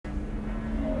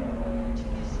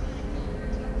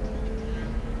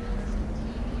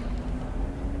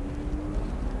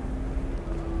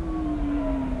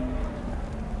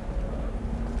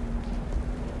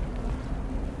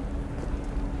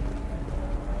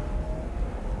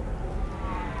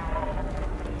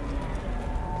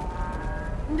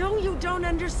No, you don't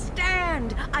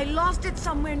understand. I lost it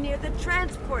somewhere near the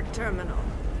transport terminal.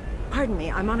 Pardon me,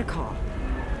 I'm on a call.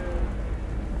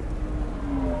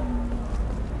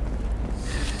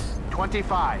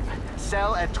 25.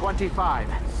 Cell at 25.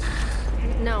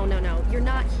 No. You're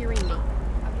not hearing me.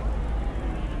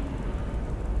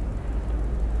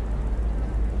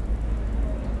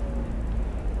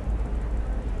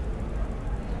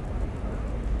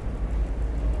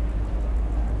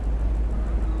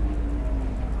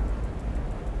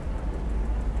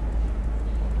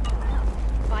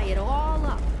 Buy it all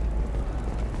up.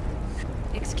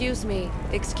 Excuse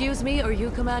me, are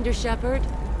you Commander Shepard?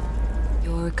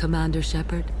 You're Commander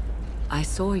Shepard? I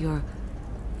saw your...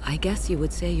 I guess you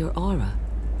would say your aura.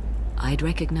 I'd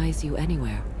recognize you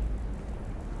anywhere.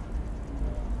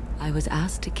 I was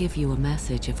asked to give you a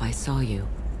message if I saw you.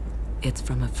 It's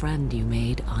from a friend you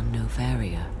made on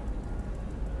Noveria.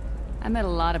 I met a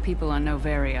lot of people on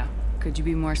Noveria. Could you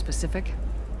be more specific?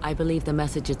 I believe the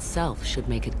message itself should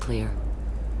make it clear.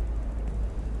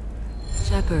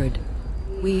 Shepard,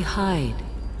 we hide.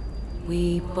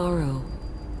 We burrow.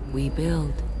 We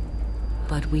build.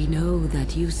 But we know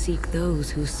that you seek those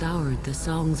who soured the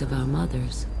songs of our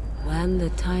mothers. When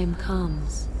the time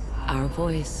comes, our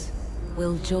voice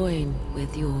will join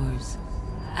with yours,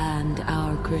 and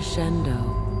our crescendo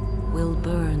will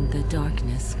burn the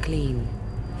darkness clean.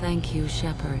 Thank you,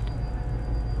 Shepard.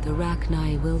 The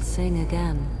Rachni will sing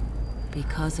again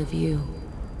because of you.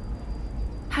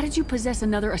 How did you possess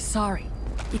another Asari?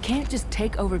 You can't just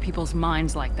take over people's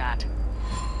minds like that.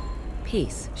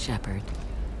 Peace, Shepard.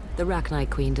 The Rachni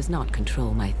Queen does not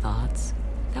control my thoughts.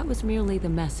 That was merely the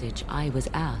message I was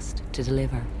asked to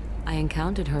deliver. I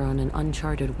encountered her on an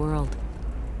uncharted world.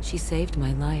 She saved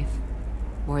my life.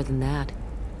 More than that,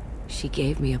 she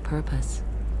gave me a purpose.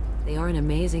 They are an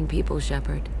amazing people,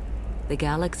 Shepard. The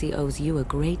galaxy owes you a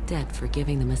great debt for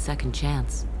giving them a second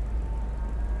chance.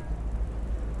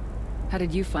 How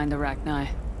did you find the Rachni?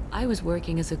 I was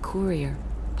working as a courier.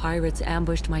 Pirates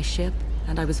ambushed my ship,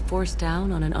 and I was forced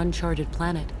down on an uncharted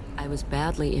planet. I was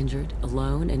badly injured,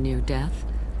 alone and near death.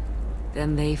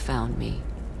 Then they found me.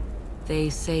 They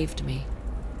saved me.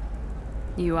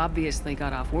 You obviously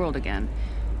got off-world again.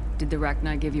 Did the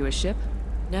Rachni give you a ship?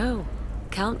 No.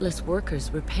 Countless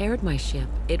workers repaired my ship.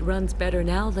 It runs better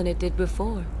now than it did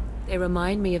before. They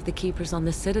remind me of the Keepers on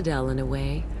the Citadel in a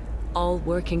way. All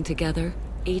working together,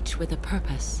 each with a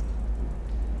purpose.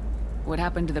 What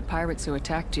happened to the pirates who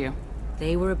attacked you?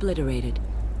 They were obliterated,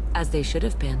 as they should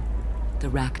have been. The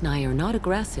Rachni are not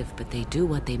aggressive, but they do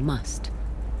what they must.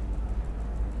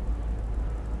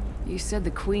 You said the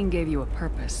Queen gave you a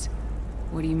purpose.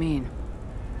 What do you mean?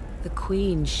 The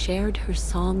Queen shared her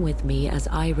song with me as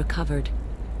I recovered.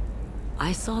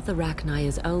 I saw the Rachni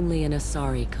as only an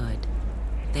Asari could.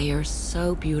 They are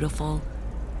so beautiful,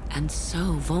 and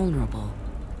so vulnerable.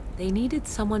 They needed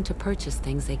someone to purchase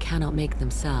things they cannot make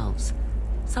themselves.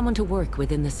 Someone to work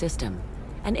within the system.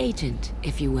 An agent,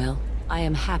 if you will. I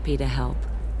am happy to help.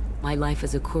 My life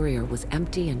as a courier was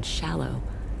empty and shallow.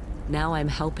 Now I'm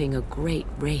helping a great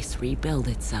race rebuild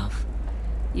itself.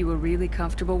 You were really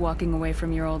comfortable walking away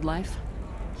from your old life?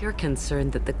 You're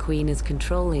concerned that the Queen is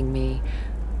controlling me.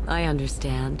 I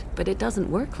understand, but it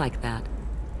doesn't work like that.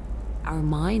 Our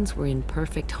minds were in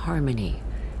perfect harmony.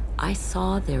 I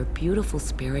saw their beautiful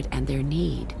spirit and their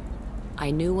need.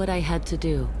 I knew what I had to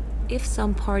do. If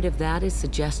some part of that is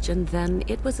suggestion, then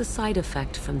it was a side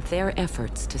effect from their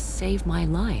efforts to save my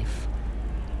life.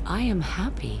 I am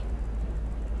happy.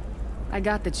 I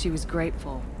got that she was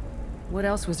grateful. What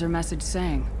else was her message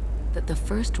saying? That the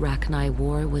first Rachni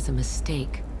War was a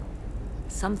mistake.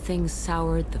 Something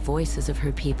soured the voices of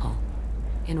her people.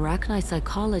 In Rachni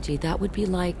psychology, that would be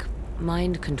like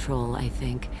mind control, I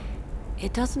think.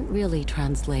 It doesn't really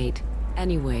translate.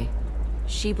 Anyway,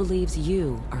 she believes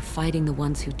you are fighting the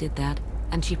ones who did that,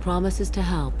 and she promises to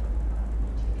help.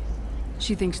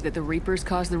 She thinks that the Reapers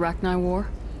caused the Rachni War?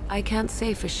 I can't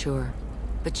say for sure,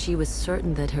 but she was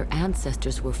certain that her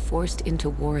ancestors were forced into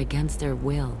war against their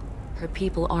will. Her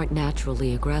people aren't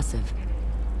naturally aggressive.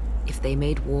 If they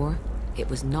made war, it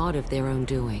was not of their own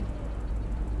doing.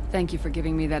 Thank you for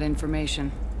giving me that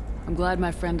information. I'm glad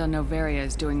my friend on Noveria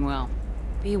is doing well.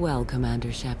 Be well,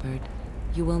 Commander Shepard.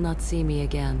 You will not see me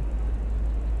again.